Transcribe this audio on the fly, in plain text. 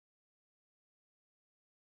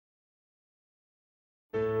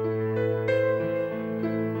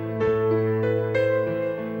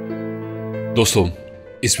दोस्तों,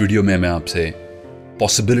 इस वीडियो में मैं आपसे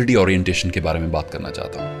पॉसिबिलिटी ओरिएंटेशन के बारे में बात करना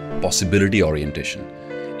चाहता हूँ। Possibility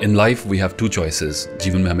orientation. In life we have two choices.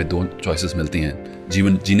 जीवन में हमें दो चॉइसेस मिलती हैं।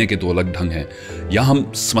 जीवन जीने के दो अलग ढंग हैं। या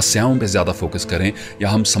हम समस्याओं पर ज़्यादा फोकस करें या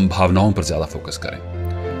हम संभावनाओं पर ज़्यादा फोकस करें।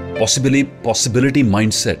 पॉसिबिलिटी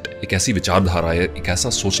माइंडसेट एक ऐसी विचारधारा है, एक ऐसा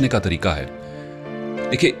सोचने का तरीका है।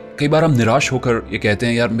 देखिए, कई बार हम निराश होकर ये कहते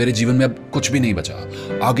हैं, यार मेरे जीवन में अब कुछ भी नहीं बचा,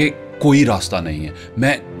 आगे कोई रास्ता नहीं है,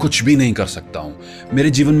 मैं कुछ भी नहीं कर सकता हूं, मेरे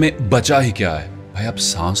जीवन में बचा ही क्या है। भाई, आप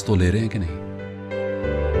सांस तो ले रहे हैं कि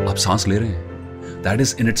नहीं? आप सांस ले रहे हैं। That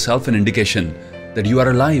is in itself an indication that you are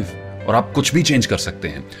alive और आप कुछ भी चेंज कर सकते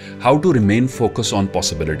हैं। How to remain focus on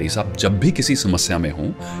possibilities. आप जब भी किसी समस्या में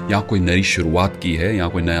हो, या कोई नई शुरुआत की है, या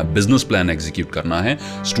कोई नया बिजनेस प्लान एग्जीक्यूट करना है,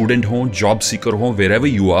 स्टूडेंट हो, जॉब सीकर हो, वेयरएवर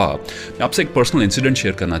यू आर। मैं आपसे एक पर्सनल इंसिडेंट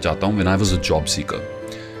शेयर करना चाहता हूं। When I was a job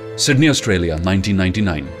seeker, Sydney Australia,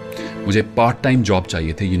 1999, मुझे पार्ट टाइम जॉब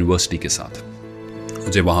चाहिए थे यूनिवर्सिटी के साथ।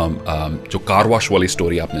 मुझे वहाँ जो कार वॉश वाली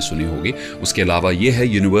स्टोरी आपने सुनी होगी, उसके अलावा ये है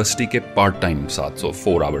यूनिवर्सिटी के पार्ट टाइम साथ, सो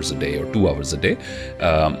 4 आवर्स अ डे और 2 आवर्स अ डे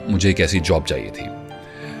मुझे एक ऐसी जॉब चाहिए थी।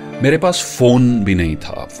 मेरे पास फ़ोन भी नहीं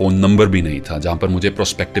था, फ़ोन नंबर भी नहीं था जहाँ पर मुझे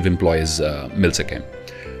प्रोस्पेक्टिव एम्प्लॉयज़ मिल सकें।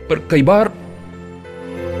 पर कई बार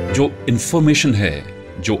जो इन्फॉर्मेशन है,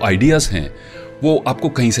 जो आइडियाज़ हैं, वो आपको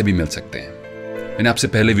कहीं से भी मिल सकते हैं। मैंने आपसे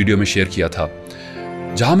पहले वीडियो में शेयर किया था,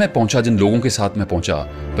 जहाँ मैं पहुंचा, जिन लोगों के साथ मैं पहुंचा,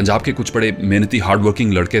 पंजाब के कुछ बड़े मेहनती हार्ड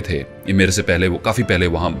वर्किंग लड़के थे। ये मेरे से पहले, वो काफ़ी पहले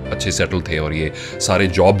वहाँ अच्छे सेटल थे और ये सारे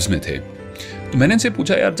जॉब्स में थे। तो मैंने इनसे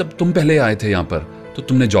पूछा, यार जब तुम पहले आए थे यहाँ पर तो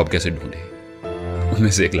तुमने जॉब कैसे ढूंढी?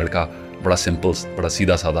 उनमें से एक लड़का, बड़ा सिंपल, बड़ा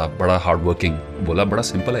सीधा साधा, बड़ा हार्ड वर्किंग, बोला, बड़ा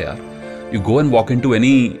सिंपल है यार, you go and walk in to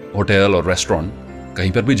any hotel और रेस्टोरेंट,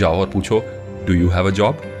 कहीं पर भी जाओ और पूछो, do you have a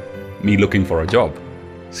job? Me looking for a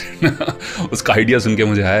job. उसका आइडिया सुन के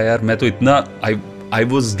मुझे आया, यार मैं तो इतना I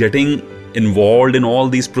was getting involved in all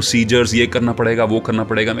these procedures, ये करना पड़ेगा, वो करना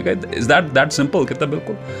पड़ेगा। मैं कहा, is that simple? कहता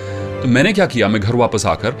बिल्कुल। तो मैंने क्या किया, मैं घर वापस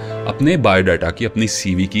आकर अपने बायोडाटा की, अपनी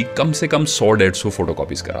सीवी की कम से कम 100-150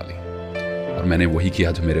 फोटोकॉपीज करा ली। और मैंने वही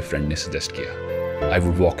किया जो मेरे फ्रेंड ने सजेस्ट किया। I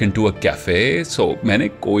would walk in to a cafe. सो मैंने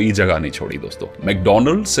कोई जगह नहीं छोड़ी दोस्तों।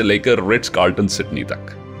 मैकडोनल्ड से लेकर रिट्स कार्ल्टन सिडनी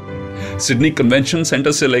तक, सिडनी कन्वेंशन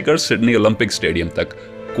सेंटर से लेकर सिडनी ओलंपिक स्टेडियम तक,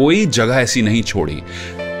 कोई जगह ऐसी नहीं छोड़ी।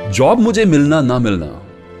 जॉब मुझे मिलना ना मिलना,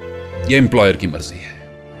 यह एम्प्लॉयर की मर्जी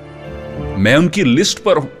है। मैं उनकी लिस्ट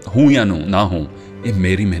पर हूं या ना हूं, ये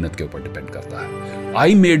मेरी मेहनत के ऊपर डिपेंड करता है।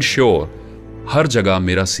 आई मेड श्योर हर जगह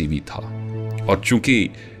मेरा सीवी था। और चूंकि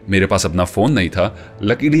मेरे पास अपना फोन नहीं था,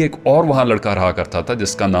 लकीली एक और वहां लड़का रहा करता था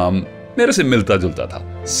जिसका नाम मेरे से मिलता जुलता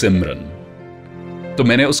था, सिमरन। तो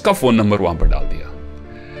मैंने उसका फोन नंबर वहां पर डाल दिया।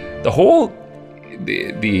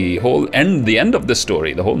 The end of the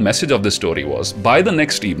story, the whole message of the story was, by the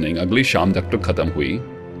next evening, अगली शाम जब तक खत्म हुई,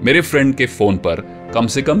 मेरे फ्रेंड के फोन पर कम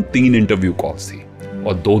से कम 3 इंटरव्यू कॉल्स थी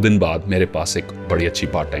और 2 दिन बाद मेरे पास एक बड़ी अच्छी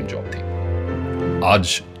पार्ट टाइम जॉब थी।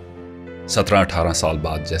 आज 17-18 साल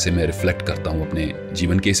बाद जैसे मैं रिफ्लेक्ट करता हूं अपने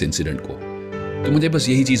जीवन के इस इंसिडेंट को, तो मुझे बस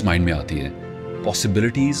यही चीज माइंड में आती है,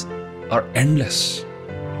 possibilities are endless,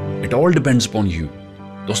 it all depends upon you.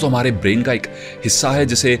 दोस्तों, हमारे ब्रेन का एक हिस्सा है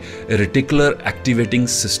जिसे रेटिकुलर एक्टिवेटिंग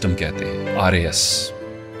सिस्टम कहते हैं, RAS।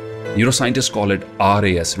 Neuroscientist call it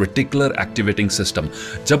RAS, reticular activating system.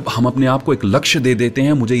 जब हम अपने आप को एक लक्ष्य दे देते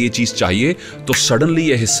हैं, मुझे ये चीज चाहिए, तो सडनली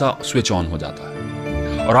ये हिस्सा स्विच ऑन हो जाता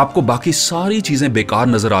है और आपको बाकी सारी चीजें बेकार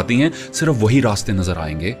नजर आती हैं। सिर्फ वही रास्ते नजर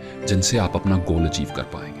आएंगे जिनसे आप अपना गोल अचीव कर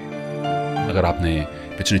पाएंगे। अगर आपने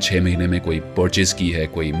पिछले 6 महीने में कोई परचेज की है,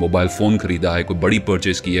 कोई मोबाइल फोन खरीदा है, कोई बड़ी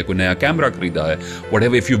परचेज की है, कोई नया कैमरा खरीदा है,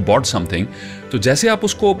 whatever, if you bought something, तो जैसे आप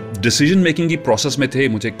उसको डिसीजन मेकिंग की प्रोसेस में थे,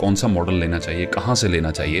 मुझे कौन सा मॉडल लेना चाहिए, कहाँ से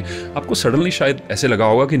लेना चाहिए, आपको सडनली शायद ऐसे लगा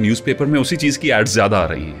होगा कि न्यूज़पेपर में उसी चीज़ की एड्स ज़्यादा आ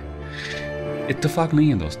रही हैं। इत्तेफाक नहीं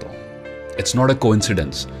है दोस्तों, इट्स नॉट अ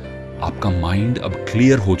कोइंसिडेंस। आपका माइंड अब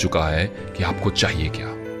क्लियर हो चुका है कि आपको चाहिए क्या,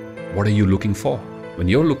 what are you looking for when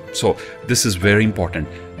you're so this is very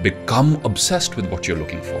important, become obsessed with what you're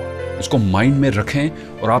looking for। उसको माइंड में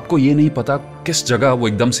रखें और आपको ये नहीं पता किस जगह वो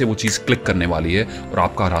एकदम से वो चीज क्लिक करने वाली है और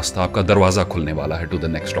आपका रास्ता, आपका दरवाजा खुलने वाला है टू द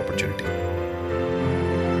नेक्स्ट अपॉर्चुनिटी।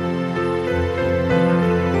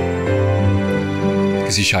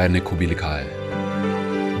 किसी शायर ने खूबी लिखा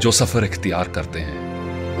है, जो सफर इख्तियार करते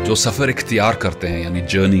हैं, जो सफर इख्तियार करते हैं, यानी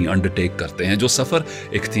जर्नी अंडरटेक करते हैं, जो सफर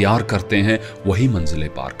इख्तियार करते हैं, वही मंजिलें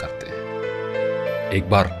पार करते हैं। एक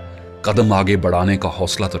बार कदम आगे बढ़ाने का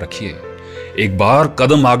हौसला तो रखिए, एक बार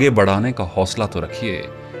कदम आगे बढ़ाने का हौसला तो रखिए।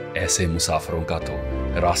 ऐसे मुसाफिरों का तो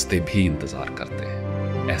रास्ते भी इंतजार करते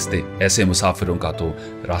हैं, ऐसे मुसाफिरों का तो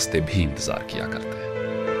रास्ते भी इंतजार किया करते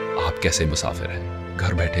हैं। आप कैसे मुसाफिर हैं?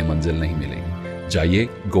 घर बैठे मंजिल नहीं मिलेगी, जाइए,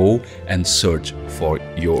 go and search for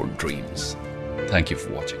your dreams. Thank you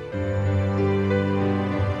for watching.